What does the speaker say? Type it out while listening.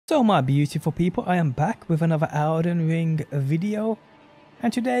So my beautiful people, I am back with another Elden Ring video,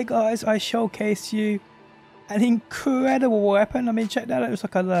 and today guys I showcase you an incredible weapon. I mean, check that out. It looks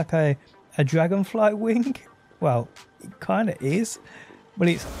like a dragonfly wing. Well, it kind of is, but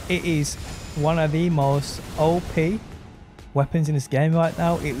it is one of the most OP weapons in this game right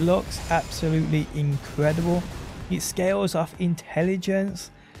now. It looks absolutely incredible. It scales off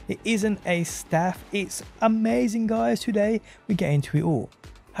intelligence. It isn't a staff. It's amazing, guys. Today we get into it all.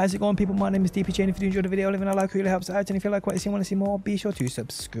 How's it going, people? My name is DPJ, and if you do enjoy the video, leaving a like really helps out, and if you like what you see and want to see more, be sure to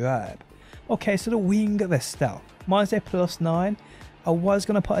subscribe. Okay, so the Winfs Of Estel, mine's a +9. I was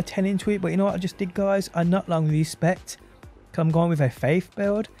going to put a 10 into it, but you know what I just did, guys? I not long respect, because I'm going with a faith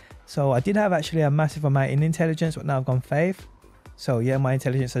build. So I did have actually a massive amount in intelligence, but now I've gone faith. So yeah, my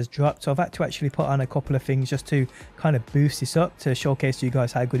intelligence has dropped, so I've had to actually put on a couple of things just to kind of boost this up, to showcase to you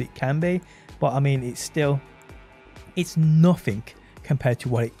guys how good it can be. But I mean, it's nothing compared to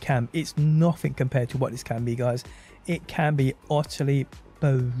what it can. It's nothing compared to what this can be, guys. It can be utterly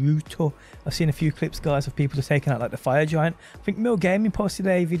brutal. I've seen a few clips, guys, of people just taking out like the fire giant. I think Mill Gaming posted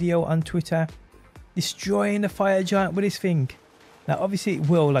a video on Twitter destroying the fire giant with this thing. Now obviously it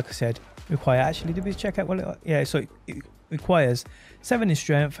will, like I said, require, actually did we check out what it, yeah, so it requires 7 in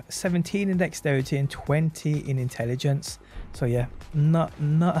strength, 17 in dexterity, and 20 in intelligence. So yeah, not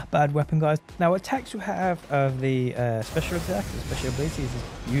a bad weapon, guys. Now attacks we have of the special attacks, the special abilities, is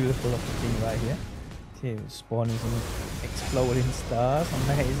beautiful looking thing right here. See, it's spawning some exploding stars,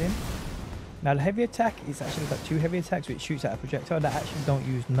 amazing. Now the heavy attack, it's actually got 2 heavy attacks which shoots at a projectile that actually don't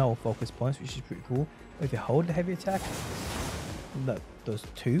use no focus points, which is pretty cool. But if you hold the heavy attack, that does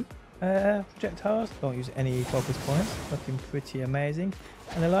 2 projectiles, don't use any focus points, looking pretty amazing.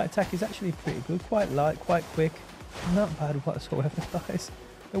 And the light attack is actually pretty good, quite light, quite quick, not bad whatsoever, guys.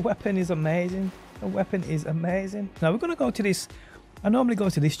 The weapon is amazing. The weapon is amazing. Now we're going to go to this, I normally go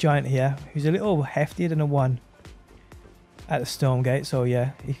to this giant here, who's a little heftier than the one at the stone gate, so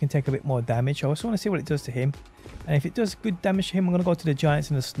yeah, he can take a bit more damage. I also want to see what it does to him, and if it does good damage to him, I'm going to go to the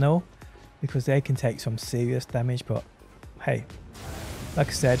giants in the snow, because they can take some serious damage. But hey, like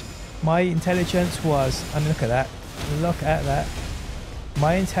I said, my intelligence was, I mean, look at that,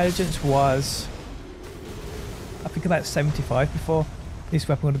 my intelligence was, I think, about 75 before. This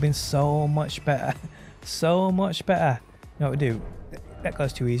weapon would have been so much better. So much better. You know what we do? That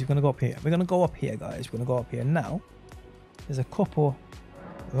goes too easy. We're going to go up here. We're going to go up here, guys. We're going to go up here. Now, there's a couple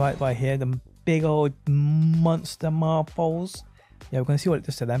right by here. The big old monster marbles. Yeah, we're going to see what it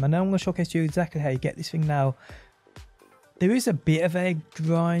does to them. And now I'm going to showcase to you exactly how you get this thing. Now, there is a bit of a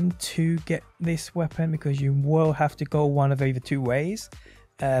grind to get this weapon, because you will have to go one of either 2 ways.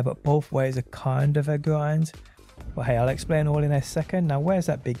 But both ways are kind of a grind. But hey, I'll explain all in a second. Now, where's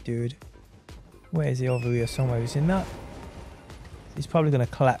that big dude? Where is he? Over here somewhere. Is he not? He's probably going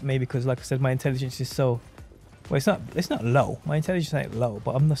to clap me, because like I said, my intelligence is so, well, it's not low. My intelligence ain't low,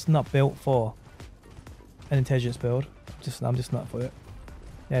 but I'm just not built for an intelligence build. I'm just not for it.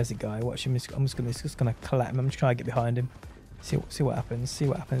 There's the guy. Watch him. He's just gonna clap him. I'm just trying to get behind him. See what happens. See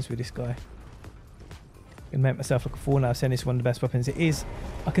what happens with this guy. I'm gonna make myself look a fool now, saying it's one of the best weapons. It is.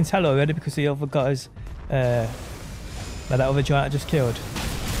 I can tell already, because the other guys, like that other giant I just killed.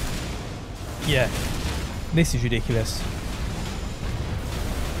 Yeah, this is ridiculous.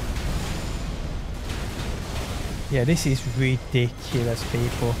 Yeah, this is ridiculous,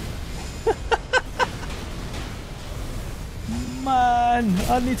 people. Man,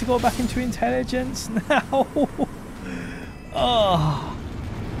 I need to go back into intelligence now. Oh.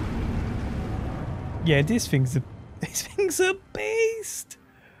 Yeah, this thing's a beast. It's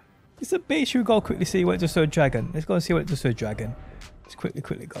a beast. Should we go quickly see what it does to a dragon? Let's go and see what it does to a dragon. Let's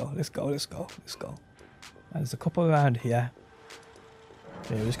quickly go. Let's go. There's a couple around here.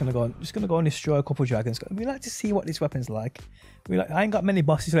 Yeah, we're just gonna go and destroy a couple dragons. We like to see what this weapon's like. I ain't got many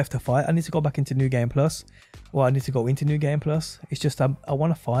bosses left to fight. I need to go back into New Game Plus. Well, I need to go into New Game Plus. It's just I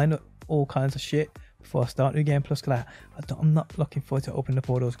want to find all kinds of shit before I start New Game Plus, because I'm not looking forward to opening up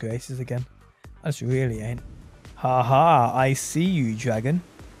all those graces again. I just really ain't. Haha, I see you, dragon.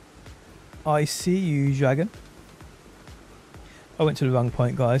 I see you, dragon. I went to the wrong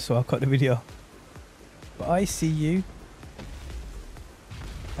point, guys, so I cut the video. But I see you.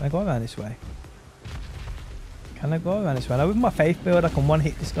 Can I go around this way? Can I go around this way? Now with my faith build, I can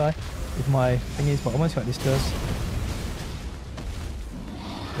one-hit this guy with my thingies, but I want to see what this does.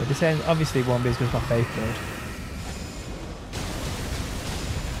 But this end obviously won't be as good as my faith build.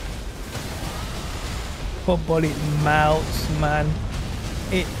 But it melts, man.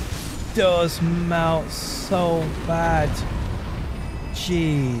 It does melt so bad.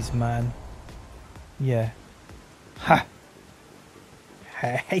 Jeez, man. Yeah. Ha!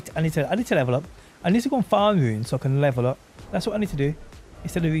 I need to level up. I need to go and farm runes so I can level up. That's what I need to do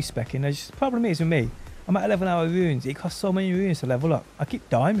instead of respecking. The problem is with me, I'm at 11 hour runes. It costs so many runes to level up. I keep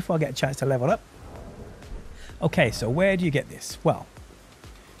dying before I get a chance to level up. Okay, so where do you get this? Well,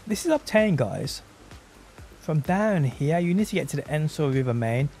 this is obtained, guys, from down here. You need to get to the Ensor River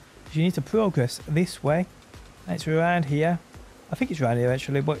main. You need to progress this way. And it's around here. I think it's around here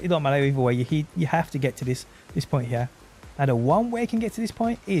actually, but it don't matter either way. You have to get to this point here. And the one way you can get to this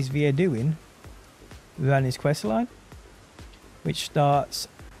point is via doing Ranni's quest line, which starts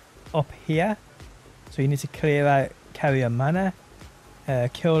up here. So you need to clear out Carrier Manor,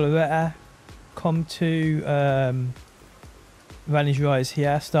 kill Loretta, come to Ranni's Rise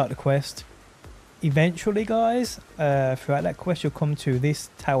here, start the quest. Eventually, guys, throughout that quest, you'll come to this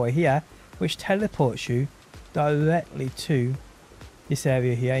tower here, which teleports you directly to this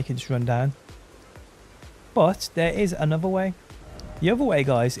area here. You can just run down. But there is another way. The other way,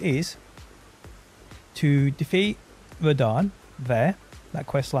 guys, is to defeat Radahn there. That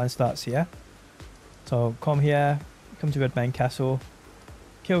quest line starts here. So come here, come to Redmane Castle,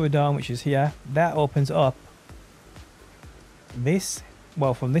 kill Radahn, which is here. That opens up this,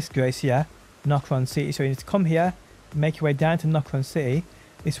 well, from this grace here, Nokron City. So you need to come here, make your way down to Nokron City.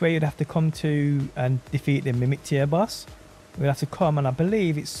 This way you'd have to come to and defeat the Mimic tier boss. We'll have to come, and I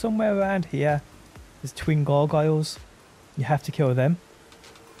believe it's somewhere around here. There's twin gargoyles. You have to kill them.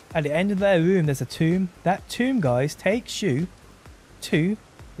 At the end of their room, there's a tomb. That tomb, guys, takes you to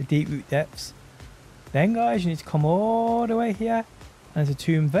the Deep Root Depths. Then, guys, you need to come all the way here. And there's a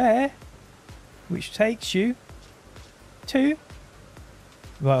tomb there, which takes you to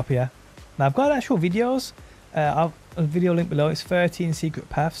right up here. Now, I've got actual videos. I've a video link below. It's 13 secret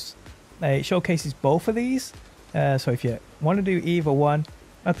paths. It showcases both of these. So if you want to do either one,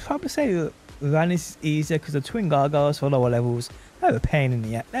 I'd probably say Ranni's is easier because the twin gargoyles for lower levels, they're a pain in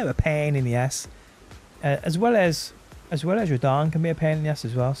the ass. They're a pain in the ass. As well as Radahn can be a pain in the ass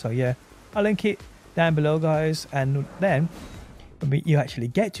as well. So yeah, I'll link it down below, guys. And then when you actually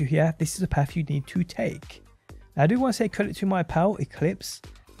get to here, this is a path you need to take. Now, I do want to say credit to my pal Eclipse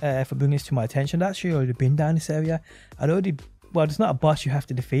for bringing this to my attention. I've actually already been down this area. Well, there's not a boss you have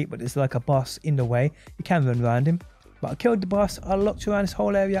to defeat, but there's like a boss in the way. You can run around him. But I killed the boss. I looked around this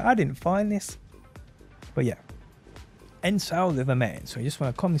whole area. I didn't find this. But yeah. Ensor River main. So you just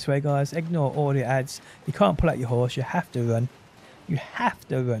want to come this way, guys. Ignore all the ads. You can't pull out your horse. You have to run. You have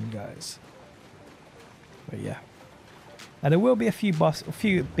to run, guys. But yeah. Now there will be a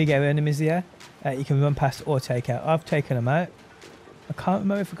few big area enemies here. You can run past or take out. I've taken them out. I can't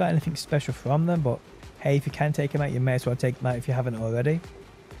remember if I got anything special from them, but hey, if you can take them out, you may as well take them out if you haven't already.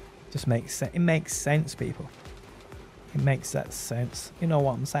 Just makes sense. It makes sense, people. It makes that sense. You know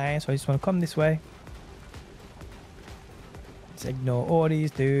what I'm saying? So I just want to come this way. Let's ignore all these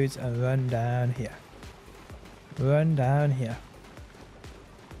dudes and run down here. Run down here.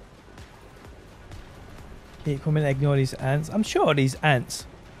 Keep coming, ignore these ants. I'm sure these ants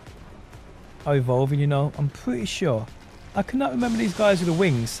are evolving, you know. I'm pretty sure. I cannot remember these guys with the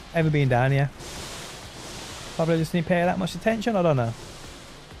wings ever being down here. Probably just didn't pay that much attention. I don't know.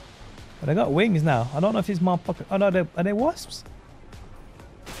 But they got wings now. I don't know if these motherfuckers. Oh no, are they wasps?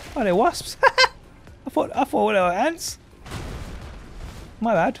 Oh, they're wasps. I thought they were ants.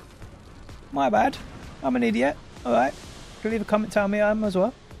 My bad. My bad. I'm an idiot. All right. You can leave a comment telling me I am as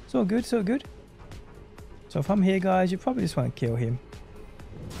well. It's all good. It's all good. So if I'm here, guys, you probably just want to kill him.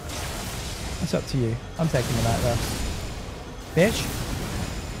 It's up to you. I'm taking him out though.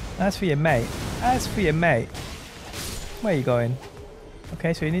 Bitch. As for your mate. As for your mate. Where are you going?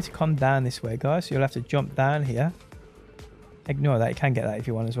 Okay, so you need to come down this way, guys. So you'll have to jump down here. Ignore that. You can get that if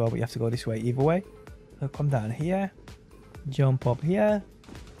you want as well, but you have to go this way either way. So come down here. Jump up here.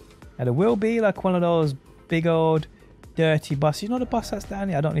 Now there will be like one of those big old dirty bosses. You know the boss that's down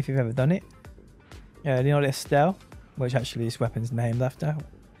here? I don't know if you've ever done it. Yeah, you know the Estel, which actually this weapon's named after.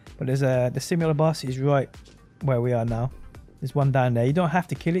 But there's the similar boss is right where we are now. There's one down there. You don't have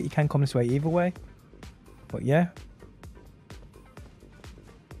to kill it. You can come this way either way. But yeah.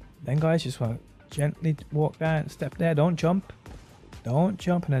 Then guys, just want to gently walk down, step there. Don't jump. Don't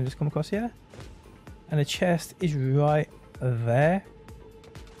jump, and then just come across here. And the chest is right there.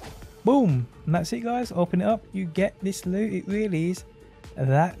 Boom. And that's it, guys. Open it up. You get this loot. It really is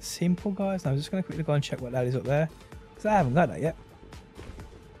that simple, guys. Now I'm just going to quickly go and check what that is up there, because I haven't got that yet.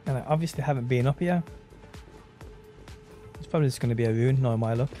 And I obviously haven't been up here. It's probably just going to be a rune, knowing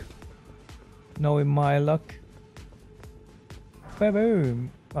my luck. Knowing my luck.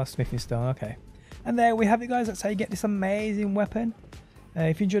 Boom. Oh, smithing stone, okay. And there we have it, guys. That's how you get this amazing weapon.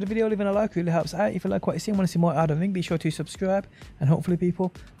 If you enjoyed the video, leaving a like really helps out. If you like what you see and want to see more Elden Ring, be sure to subscribe. And hopefully,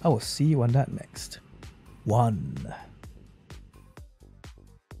 people, I will see you on that next one.